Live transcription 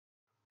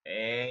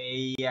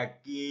Hey,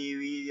 aquí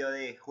vídeo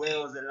de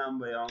Juegos del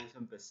Hambre. Vamos a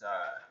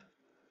empezar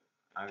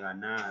a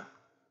ganar.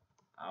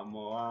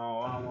 Vamos,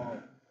 vamos,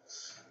 vamos.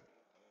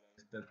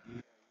 Esto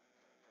aquí.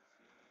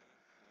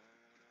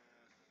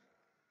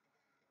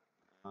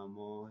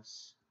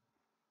 Vamos.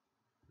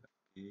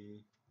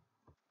 Aquí.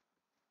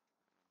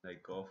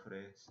 Hay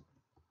cofres.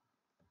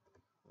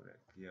 Por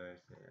aquí, a ver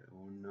si hay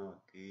alguno.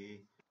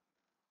 Aquí.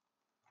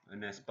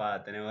 Una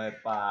espada. Tenemos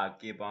espada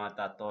aquí para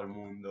matar a todo el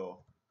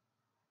mundo.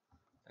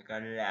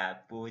 Sacar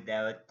la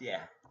puta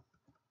hostia.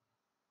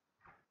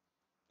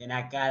 Ven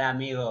acá,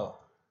 amigo.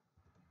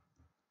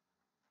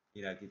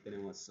 Mira, aquí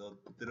tenemos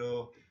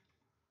otro.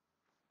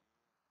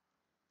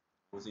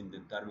 Vamos a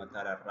intentar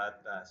matar a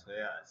ratas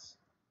feas.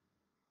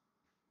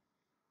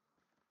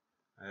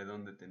 A ver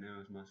dónde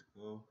tenemos más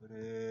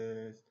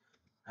cofres.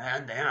 A ver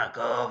dónde tenemos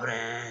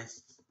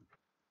cofres.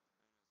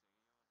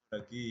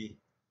 Por aquí.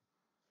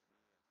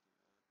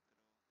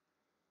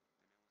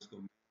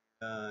 Tenemos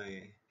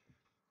comida.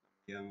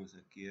 Llevamos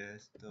aquí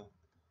esto.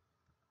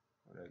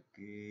 Por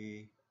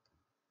aquí.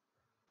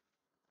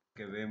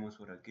 ¿Qué vemos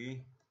por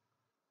aquí?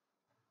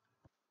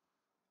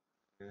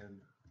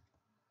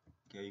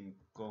 Aquí hay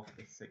un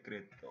cofre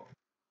secreto.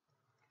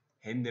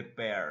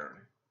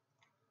 Henderpearl.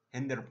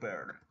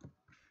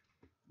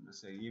 Nos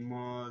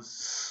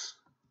seguimos.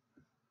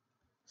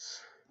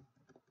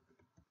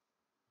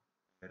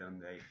 A ver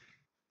dónde hay.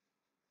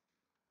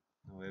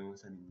 No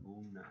vemos a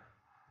ninguna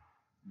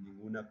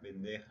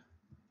pendeja.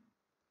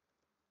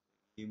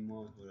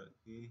 Seguimos por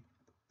aquí.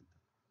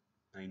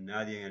 No hay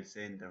nadie en el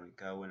centro, me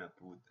cago en la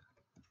puta.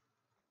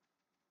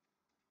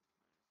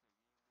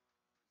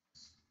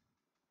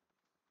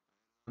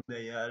 ¿Dónde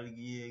hay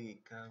alguien?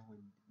 Me cago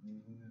en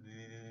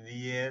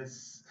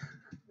 10.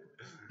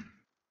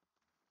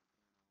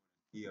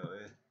 Y a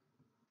ver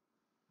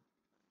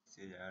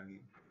si hay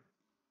alguien.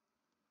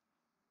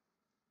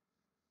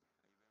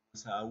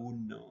 Vamos a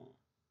uno.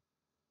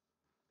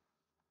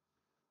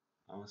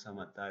 Vamos a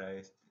matar a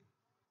este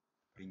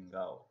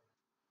pringao.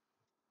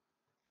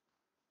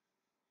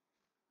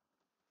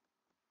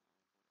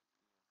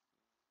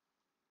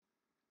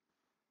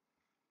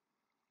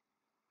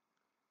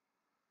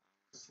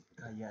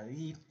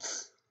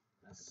 Calladitos.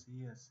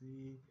 Así.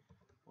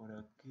 Por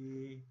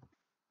aquí.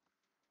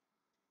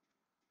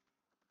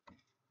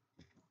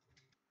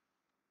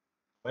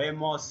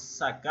 Hemos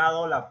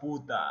sacado la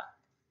puta. A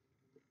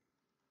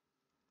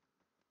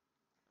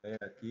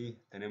ver,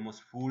 aquí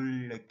tenemos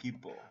full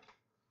equipo.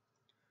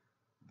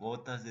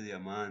 Botas de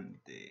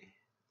diamante.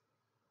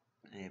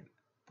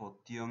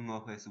 Poción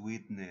of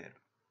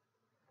Sweetener.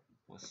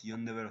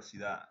 Poción de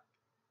velocidad.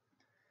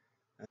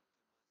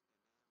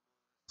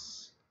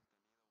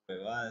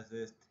 Huevadas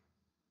este.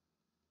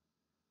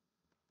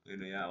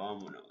 Bueno, ya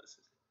vámonos.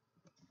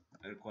 A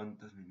ver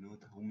cuántos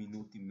minutos. 1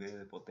 minuto y medio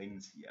de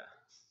potencia.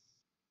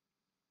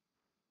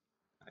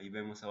 Ahí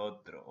vemos a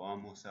otro.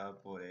 Vamos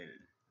a por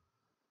él.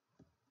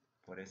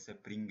 Por ese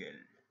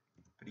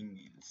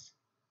Pringles.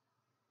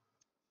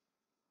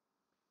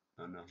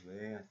 No nos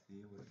ve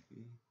así por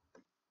aquí.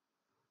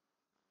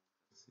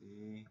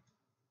 Sí.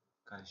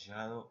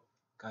 Callado.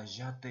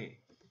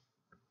 Cállate.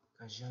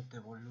 Cállate,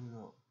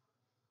 boludo.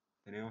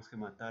 Tenemos que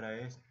matar a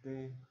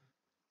este.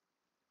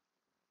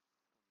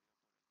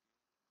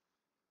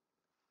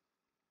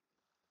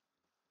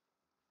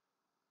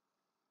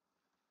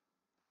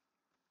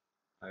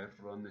 A ver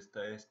por dónde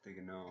está este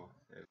que no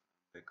sé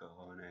qué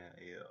cojones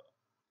ha ido.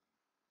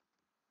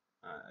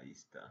 Ah, ahí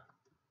está.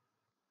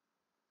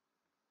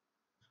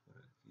 Por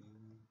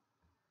aquí.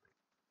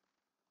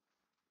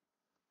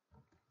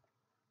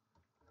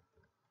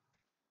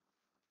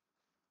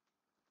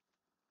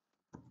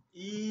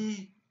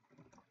 Y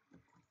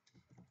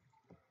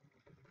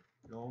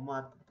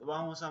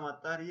vamos a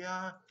matar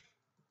ya.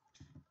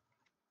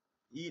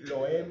 Y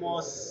lo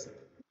hemos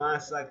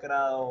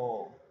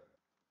masacrado.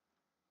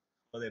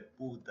 Hijo de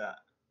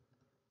puta.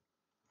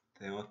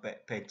 Tenemos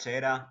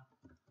pechera.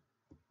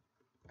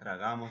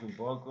 Tragamos un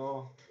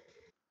poco.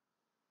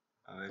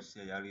 A ver si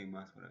hay alguien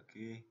más por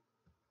aquí.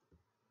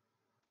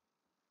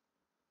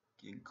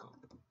 ¿Quién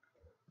come?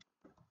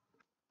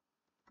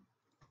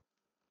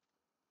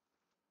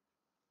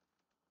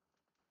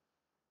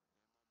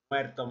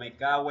 Muerto, me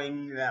cago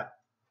en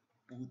la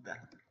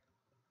puta.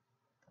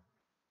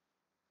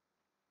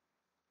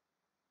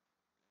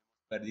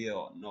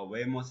 Perdido. Nos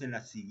vemos en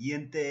la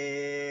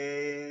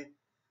siguiente.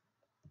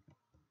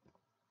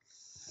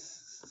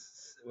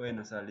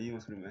 Bueno,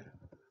 salimos primero.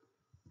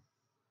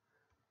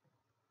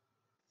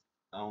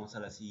 Vamos a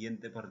la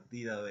siguiente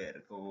partida a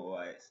ver cómo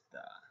va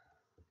esta.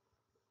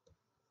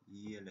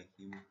 Y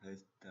elegimos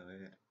esta, a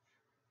ver.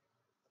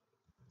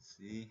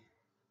 Sí.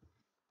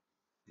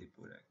 Sí,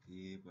 por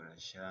aquí, por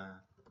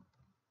allá.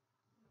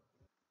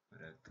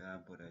 Por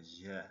acá, por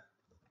allá.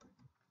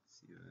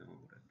 Sí,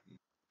 vemos por aquí.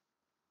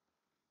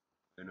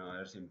 Bueno, a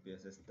ver si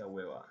empieza esta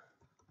hueva.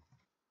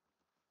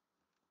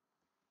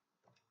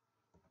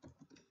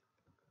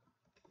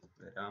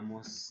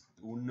 Esperamos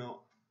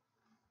uno.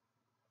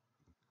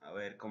 A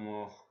ver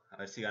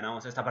si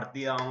ganamos esta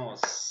partida,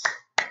 vamos.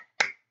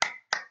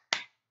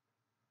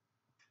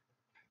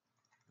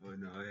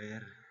 Bueno, a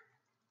ver.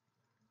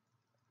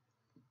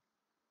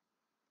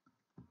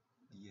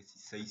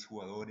 16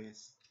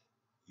 jugadores.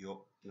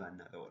 Yo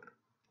ganador.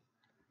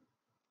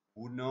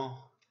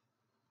 1.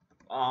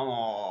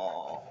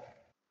 ¡Vamos!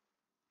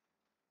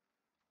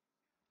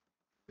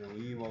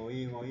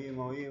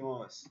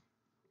 Movimos.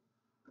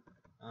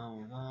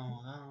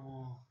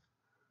 Vamos.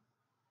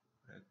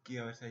 Por aquí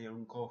a ver si hay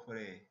algún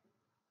cofre.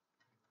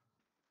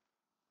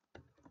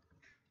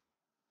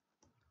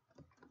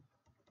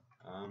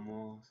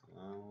 Vamos.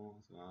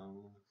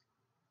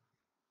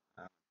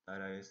 A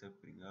matar a ese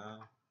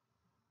pringado.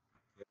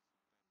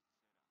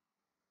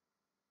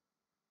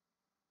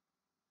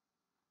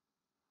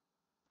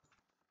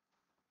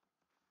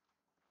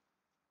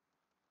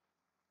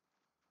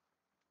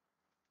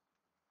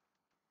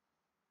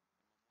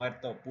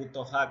 Muerto,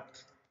 puto hack.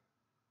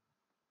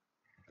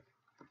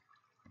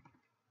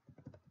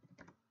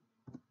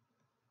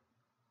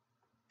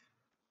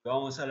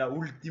 Vamos a la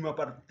última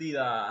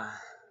partida.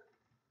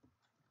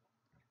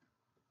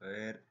 A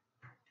ver,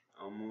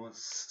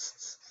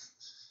 vamos.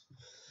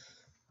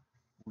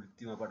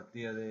 Última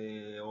partida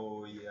de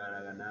hoy,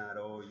 a ganar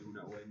hoy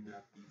una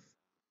buena pizza.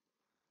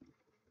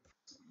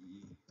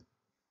 Sí.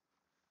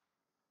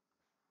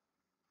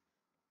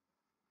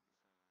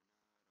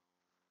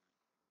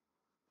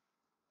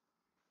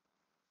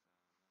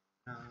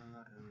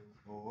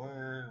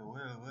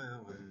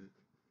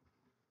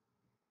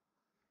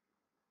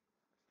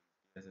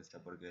 Es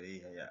esta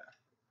porquería ya.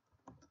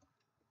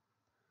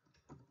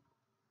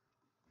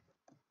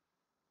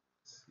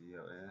 Sí,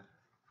 a ver.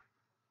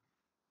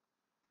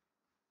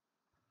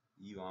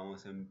 Y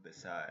vamos a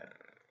empezar.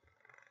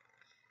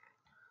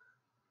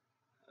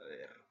 A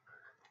ver.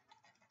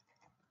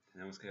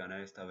 Tenemos que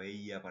ganar esta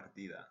bella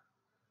partida.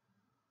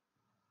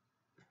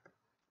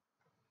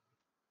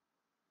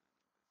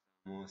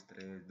 Vamos,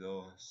 3,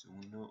 2,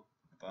 1.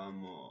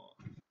 Vamos.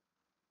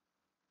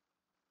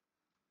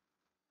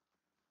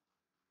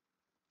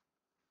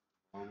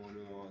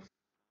 Vámonos.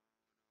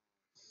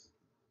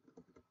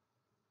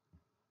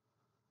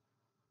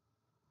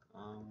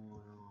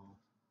 Vámonos.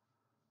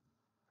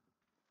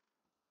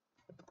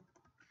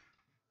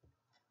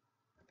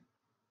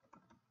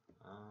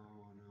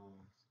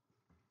 Vámonos.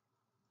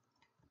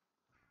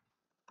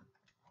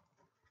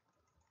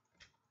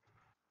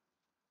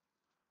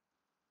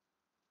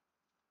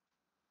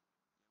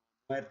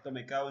 Muerto,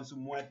 me cago en sus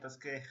muertas,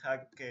 que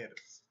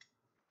hackers.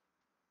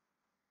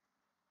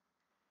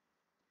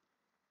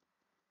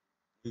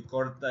 Y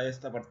corta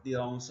esta partida,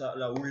 vamos a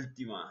la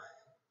última.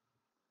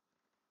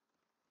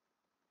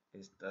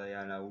 Esta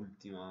ya la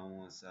última,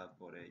 vamos a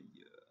por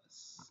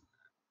ellos.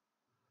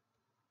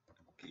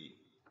 Aquí.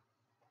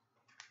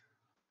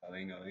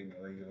 Venga.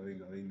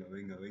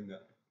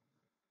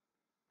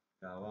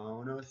 Ya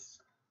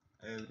vámonos.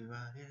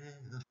 Everybody.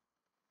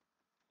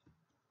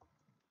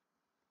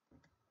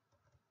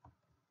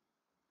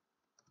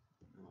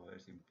 A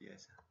ver si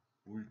empieza.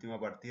 Última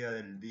partida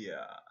del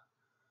día.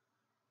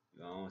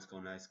 Vamos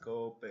con la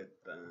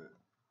escopeta.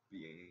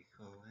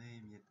 Viejo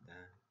de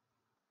mierda.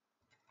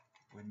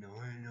 Bueno.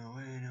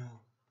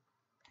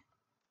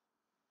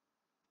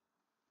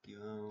 Aquí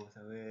vamos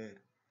a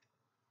ver.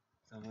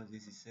 Somos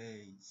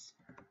 16.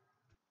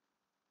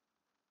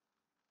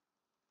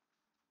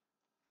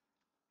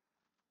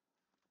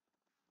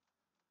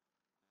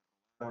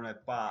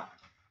 Una pa.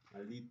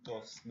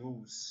 Malditos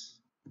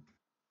snooze.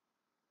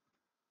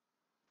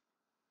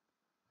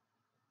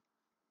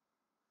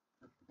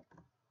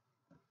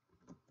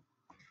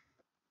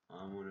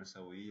 Vámonos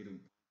a huir.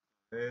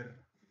 A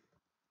ver.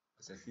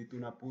 Necesito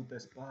una puta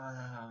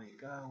espada. Me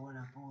cago en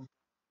la puta.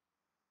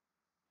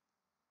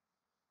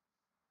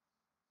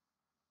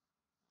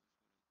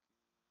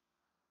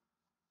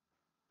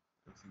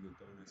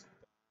 Necesito una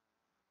espada.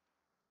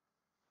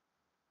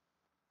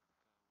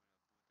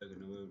 Que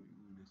no veo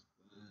ninguna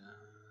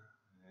espada.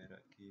 A ver,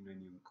 aquí no hay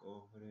ni un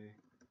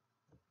cofre.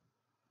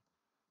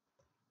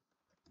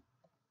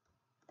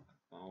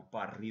 Vamos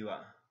para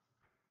arriba.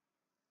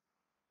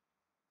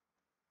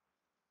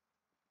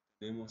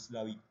 Tenemos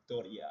la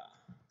victoria.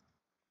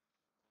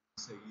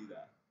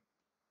 Seguida.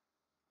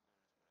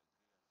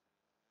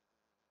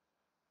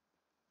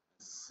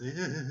 Sí.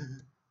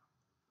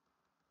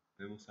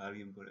 Vemos a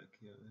alguien por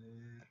aquí, a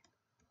ver.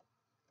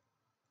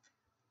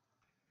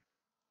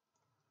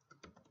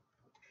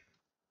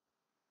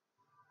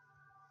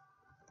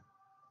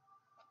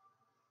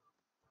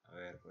 A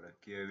ver, por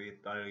aquí he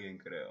visto a alguien,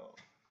 creo.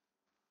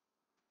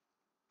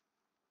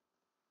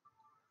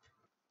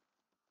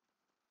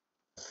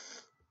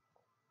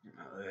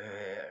 A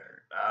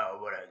ver, vamos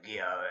por aquí,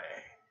 a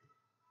ver.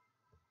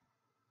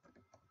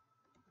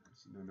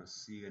 Si no nos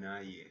sigue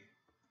nadie.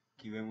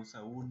 Aquí vemos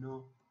a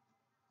uno.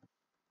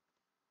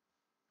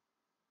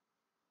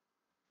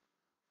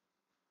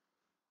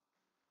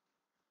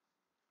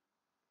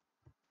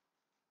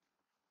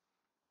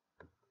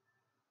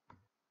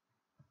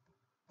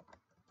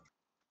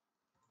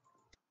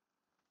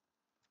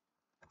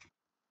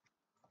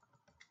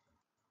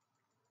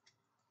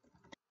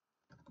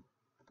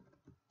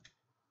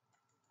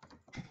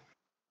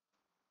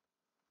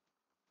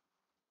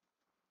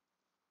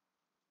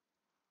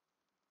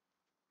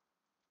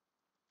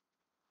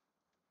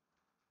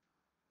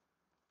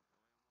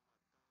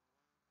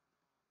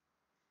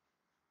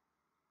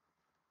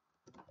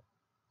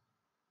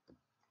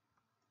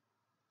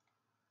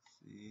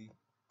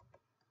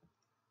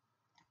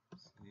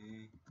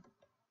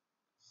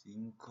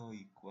 5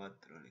 y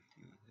 4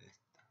 elegimos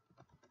esta.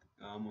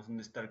 Vamos,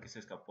 ¿dónde está el que se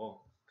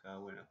escapó?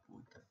 Cago en la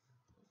puta.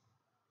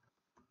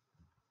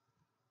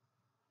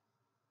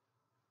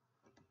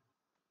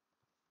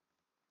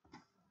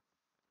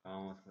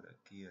 Vamos por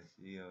aquí,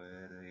 así, a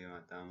ver, ya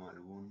matamos a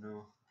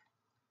alguno.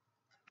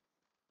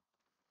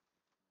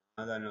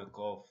 Nada en los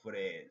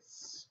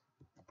cofres.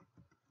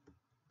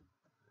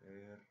 A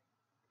ver.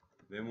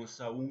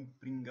 Vemos a un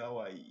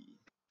pringao ahí.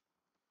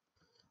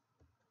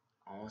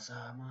 Vamos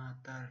a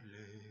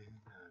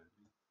matarle.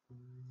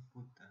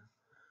 Puta.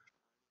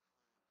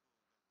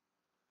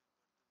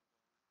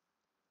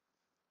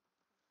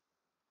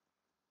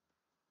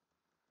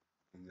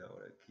 Venga,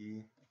 por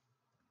aquí.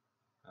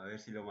 A ver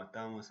si lo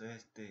matamos a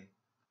este.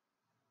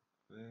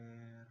 A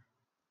ver.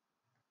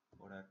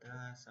 Por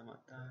atrás a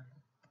matar.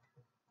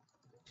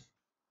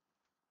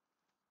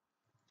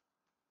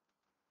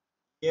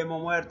 Y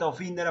hemos muerto,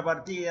 fin de la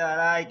partida,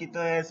 like y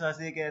todo eso,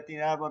 así que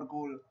tirar por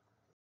culo.